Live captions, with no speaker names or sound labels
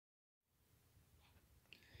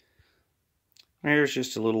Here's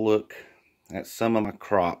just a little look at some of my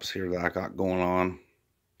crops here that I got going on.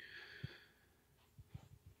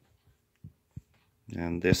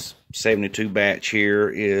 And this 72 batch here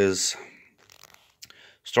is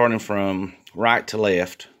starting from right to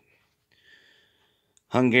left.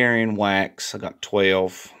 Hungarian wax, I got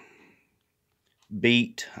 12.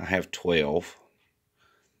 Beet, I have 12.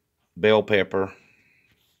 Bell pepper.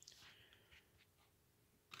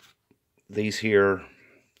 These here,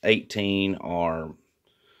 18 are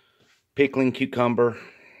pickling cucumber.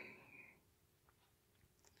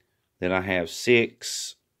 Then I have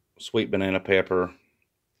 6 sweet banana pepper,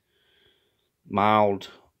 mild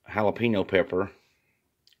jalapeno pepper,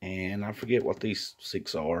 and I forget what these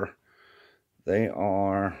 6 are. They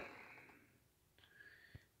are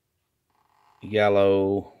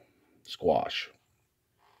yellow squash,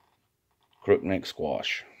 crookneck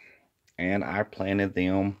squash, and I planted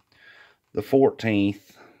them the 14th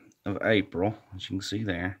of April, as you can see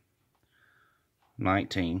there,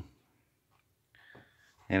 19.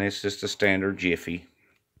 And it's just a standard Jiffy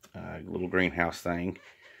little greenhouse thing.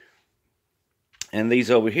 And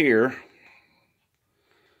these over here,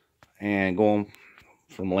 and going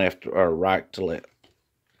from left or right to left.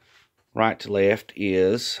 Right to left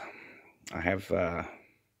is, I have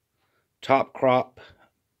top crop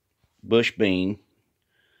bush bean.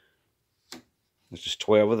 There's just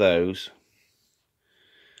 12 of those.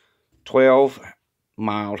 12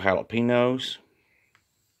 mild jalapenos.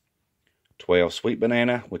 12 sweet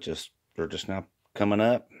banana, which is, they're just now coming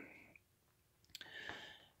up.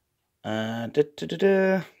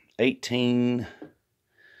 18,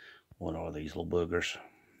 what are these little boogers?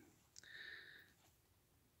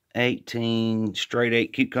 18 straight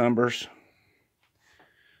 8 cucumbers.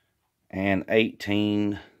 And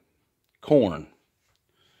 18 corn.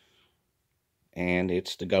 And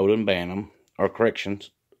it's the Golden Bantam, or corrections,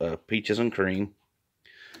 peaches and cream.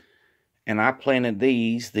 And I planted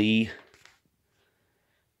these the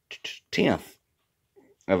 10th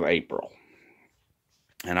of April.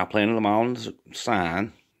 And I planted them on the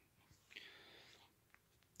sign.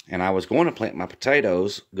 And I was going to plant my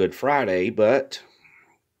potatoes Good Friday, but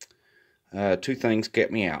 2 things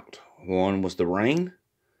kept me out. One was the rain.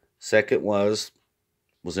 Second was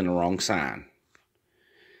in the wrong sign.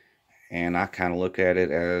 And I kind of look at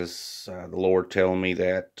it as the Lord telling me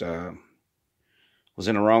that was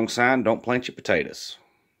in the wrong sign, don't plant your potatoes.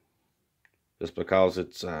 Just because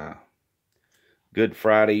it's Good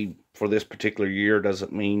Friday for this particular year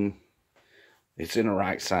doesn't mean it's in the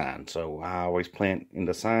right sign. So I always plant in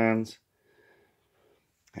the signs.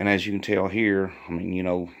 And as you can tell here, I mean, you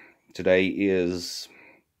know, today is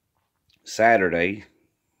Saturday.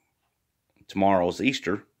 Tomorrow's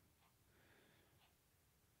Easter.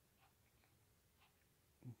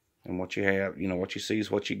 And what you have, you know, what you see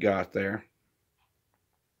is what you got there.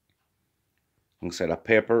 Like I said, a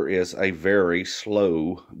pepper is a very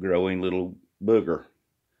slow growing little booger.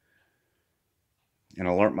 And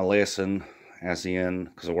I learned my lesson, as in,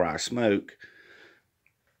 because of where I smoke,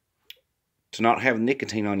 to not have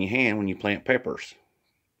nicotine on your hand when you plant peppers.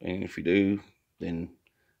 And if you do, then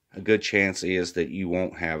a good chance is that you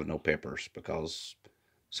won't have no peppers, because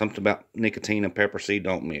something about nicotine and pepper seed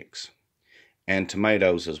don't mix. And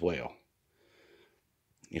tomatoes as well.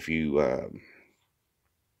 If you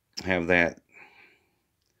have that.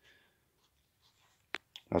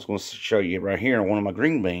 I was going to show you right here one of my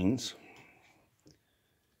green beans.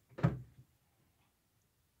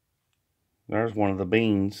 There's one of the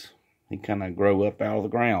beans. He kind of grow up out of the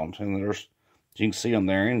ground. And there's, you can see them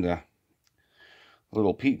there in the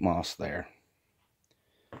little peat moss there.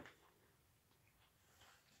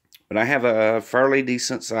 But I have a fairly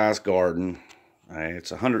decent sized garden.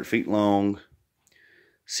 It's 100 feet long,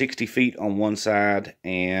 60 feet on one side,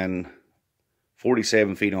 and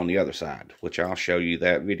 47 feet on the other side, which I'll show you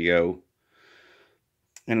that video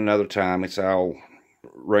in another time. It's all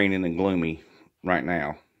raining and gloomy right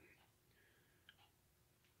now.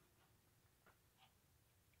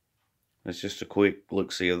 It's just a quick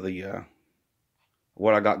look-see of the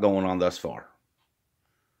what I got going on thus far.